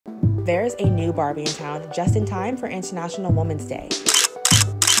There's a new Barbie in town just in time for International Women's Day.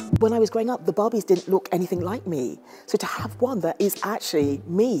 When I was growing up, the Barbies didn't look anything like me. So to have one that is actually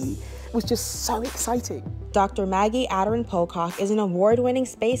me was just so exciting. Dr. Maggie Aderin-Pocock is an award-winning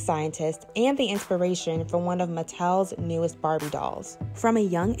space scientist and the inspiration for one of Mattel's newest Barbie dolls. From a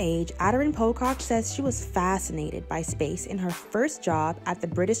young age, Aderin-Pocock says she was fascinated by space in her first job at the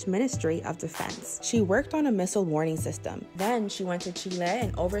British Ministry of Defense. She worked on a missile warning system. Then she went to Chile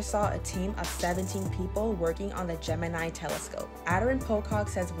and oversaw a team of 17 people working on the Gemini telescope. Aderin-Pocock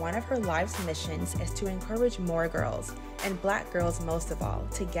says one of her life's missions is to encourage more girls, and Black girls most of all,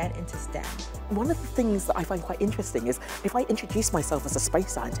 to get into STEM. One of the things that I find quite interesting is if I introduce myself as a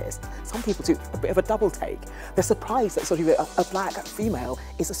space scientist, some people do a bit of a double take. They're surprised that sort of a Black female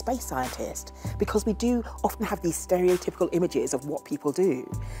is a space scientist, because we do often have these stereotypical images of what people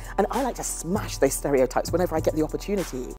do. And I like to smash those stereotypes whenever I get the opportunity.